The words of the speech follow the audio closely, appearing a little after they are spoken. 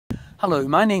Hello,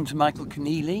 my name's Michael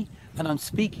Conneely and I'm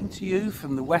speaking to you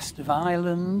from the west of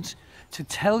Ireland to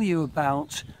tell you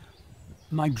about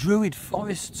my Druid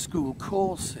Forest School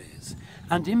courses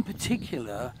and in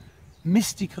particular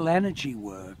mystical energy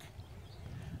work,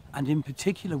 and in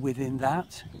particular within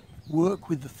that work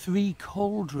with the Three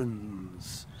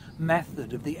Cauldrons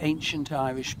method of the Ancient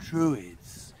Irish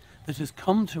Druids that has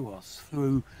come to us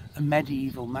through a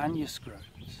medieval manuscript.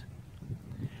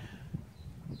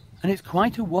 And it's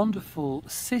quite a wonderful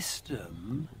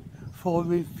system for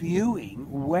reviewing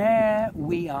where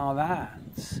we are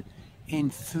at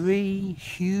in three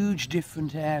huge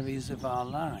different areas of our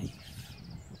life.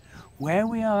 Where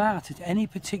we are at any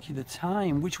particular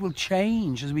time, which will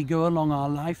change as we go along our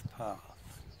life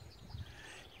path.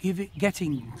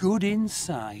 Getting good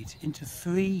insight into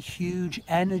three huge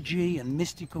energy and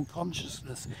mystical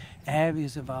consciousness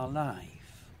areas of our life.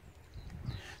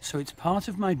 So it's part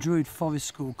of my Druid Forest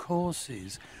School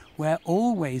courses where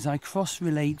always I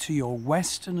cross-relate to your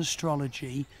Western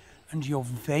astrology and your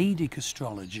Vedic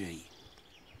astrology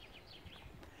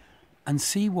and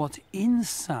see what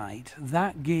insight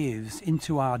that gives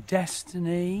into our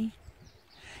destiny,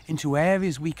 into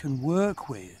areas we can work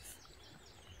with,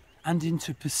 and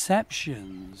into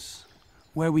perceptions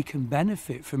where we can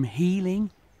benefit from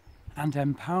healing and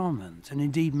empowerment. And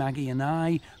indeed Maggie and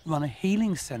I run a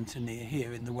healing centre near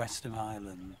here in the west of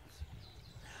Ireland.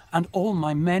 And all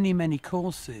my many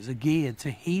courses are geared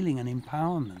to healing and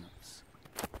empowerment.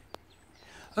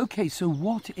 Okay, so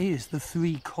what is the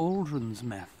Three Cauldrons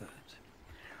method?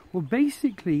 Well,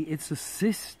 basically it's a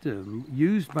system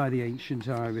used by the Ancient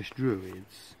Irish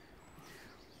Druids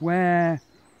where,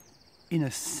 in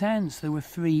a sense, there were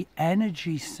three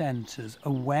energy centres,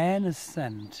 awareness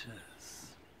centres,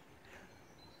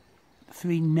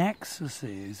 three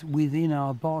nexuses within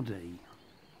our body.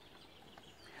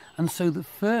 And so the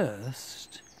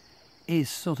first is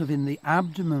sort of in the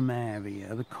abdomen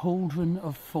area, the Cauldron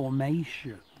of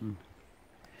Formation.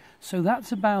 So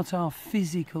that's about our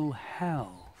physical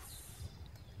health,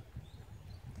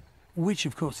 which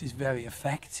of course is very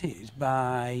affected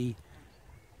by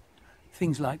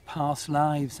things like past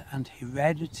lives and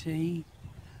heredity,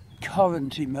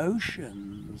 current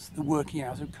emotions, the working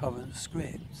out of current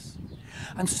scripts.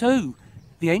 And so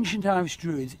the Ancient Irish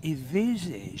Druids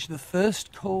envisage the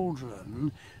first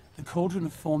cauldron, the Cauldron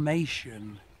of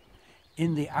Formation,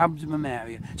 in the abdomen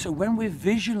area. So when we're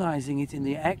visualizing it in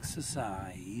the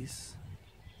exercise,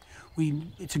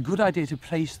 it's a good idea to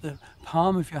place the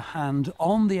palm of your hand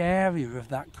on the area of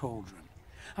that cauldron.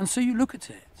 And so you look at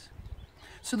it.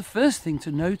 So the first thing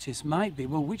to notice might be,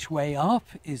 well, which way up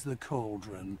is the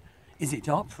cauldron? Is it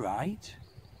upright?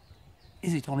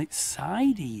 Is it on its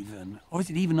side even? Or is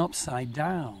it even upside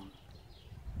down?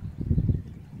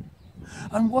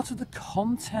 And what are the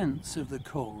contents of the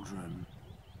cauldron?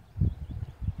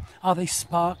 Are they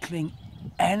sparkling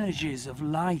energies of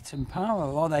light and power?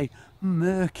 Or are they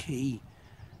murky,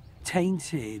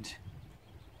 tainted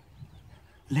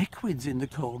liquids in the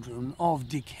cauldron of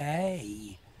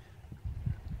decay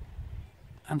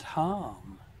and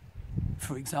harm,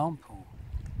 for example?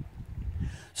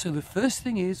 So the first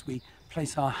thing is we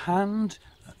place our hand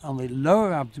on the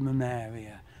lower abdomen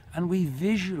area and we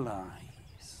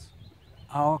visualize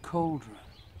our cauldron.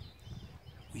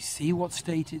 We see what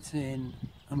state it's in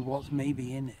and what may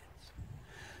be in it.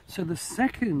 So the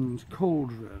second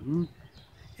cauldron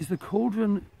is the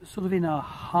cauldron sort of in our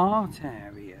heart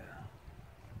area.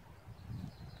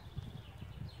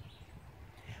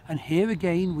 And here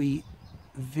again we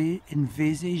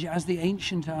envisage, as the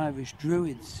Ancient Irish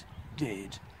Druids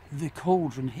did, the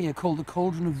cauldron here called the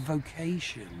Cauldron of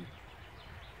Vocation.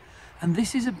 And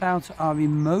this is about our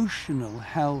emotional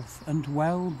health and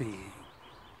well-being.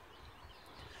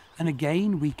 And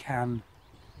again we can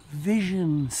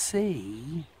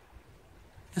see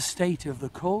the state of the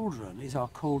cauldron. Is our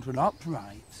cauldron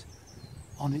upright,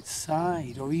 on its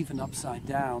side, or even upside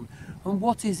down? And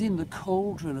what is in the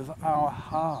cauldron of our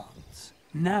heart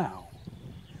now?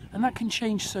 And that can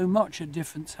change so much at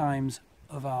different times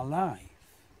of our life.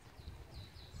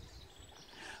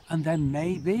 And then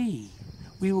maybe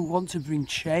we will want to bring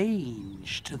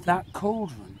change to that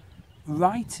cauldron.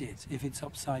 Right it if it's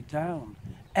upside down.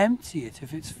 Empty it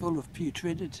if it's full of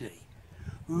putridity.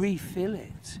 Refill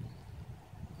it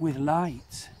with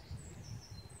light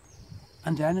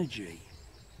and energy.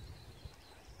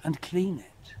 And clean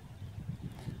it.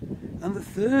 And the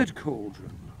third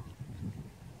cauldron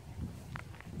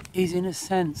is, in a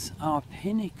sense, our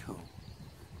pinnacle.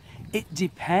 It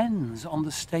depends on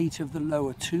the state of the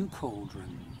lower two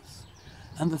cauldrons.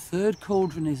 And the third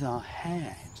cauldron is our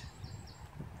head.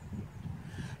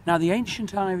 Now, the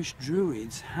ancient Irish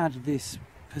Druids had this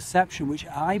perception, which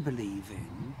I believe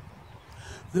in,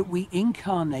 that we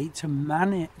incarnate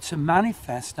to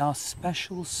manifest our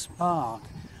special spark,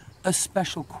 a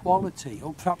special quality,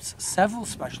 or perhaps several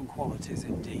special qualities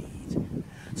indeed,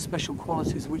 special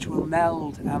qualities which will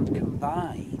meld and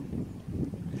combine.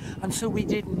 And so we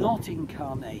did not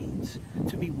incarnate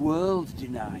to be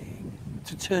world-denying,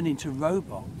 to turn into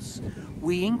robots.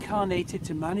 We incarnated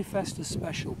to manifest a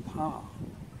special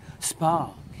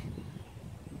spark.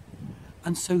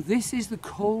 And so this is the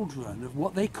cauldron of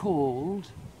what they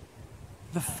called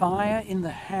the fire in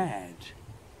the head.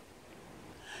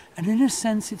 And in a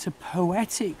sense, it's a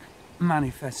poetic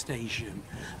manifestation.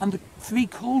 And the three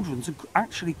cauldrons are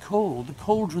actually called the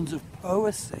Cauldrons of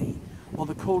Poesy, or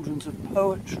the Cauldrons of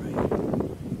Poetry.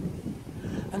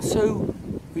 And so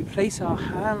we place our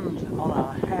hand on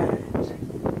our head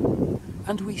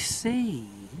and we see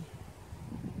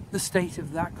the state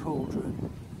of that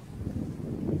cauldron.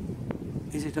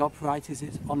 Is it upright? Is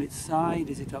it on its side?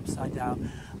 Is it upside down?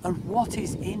 And what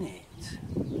is in it?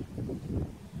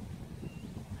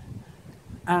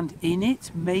 And in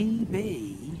it may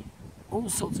be all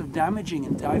sorts of damaging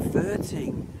and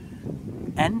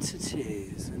diverting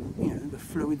entities. And, you know, the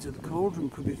fluids of the cauldron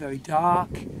could be very dark,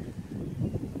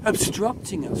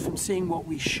 obstructing us from seeing what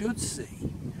we should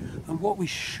see. And what we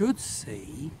should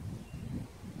see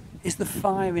is the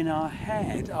fire in our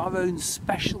head, our own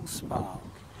special spark.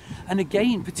 And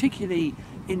again, particularly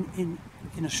in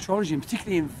astrology, and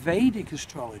particularly in Vedic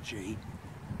astrology,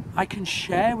 I can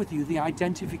share with you the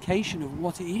identification of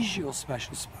what is your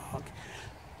special spark,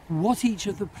 what each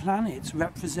of the planets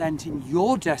represent in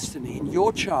your destiny, in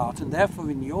your chart, and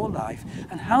therefore in your life,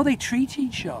 and how they treat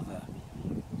each other.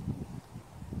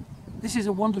 This is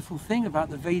a wonderful thing about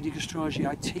the Vedic astrology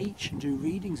I teach and do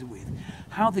readings with,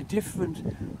 how the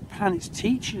different planets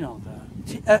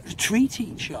treat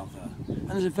each other. And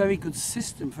there's a very good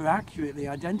system for accurately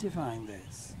identifying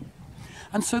this.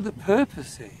 And so the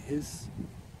purpose is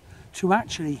to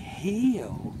actually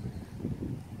heal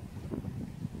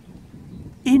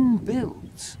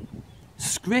inbuilt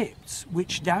scripts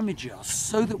which damage us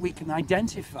so that we can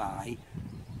identify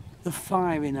the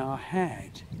fire in our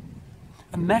head.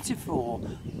 A metaphor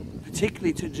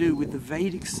particularly to do with the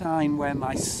Vedic sign where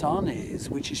my sun is,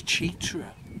 which is Chitra,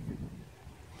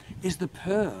 is the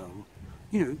pearl.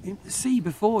 You know, see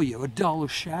before you a dull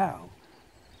shell.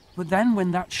 But then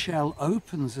when that shell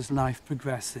opens as life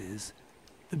progresses,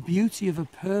 the beauty of a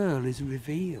pearl is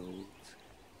revealed.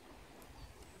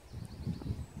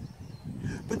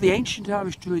 But the ancient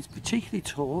Irish Druids particularly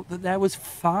taught that there was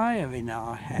fire in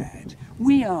our head.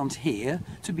 We aren't here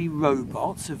to be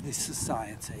robots of this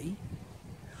society.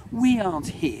 We aren't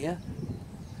here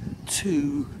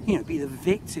to, you know, be the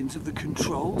victims of the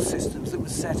control systems that were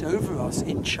set over us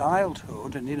in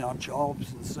childhood and in our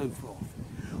jobs and so forth.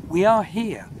 We are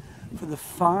here for the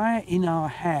fire in our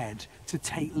head to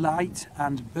take light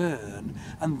and burn,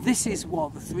 and this is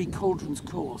what the Three Cauldrons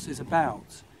course is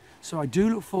about. So I do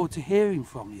look forward to hearing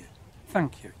from you.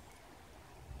 Thank you.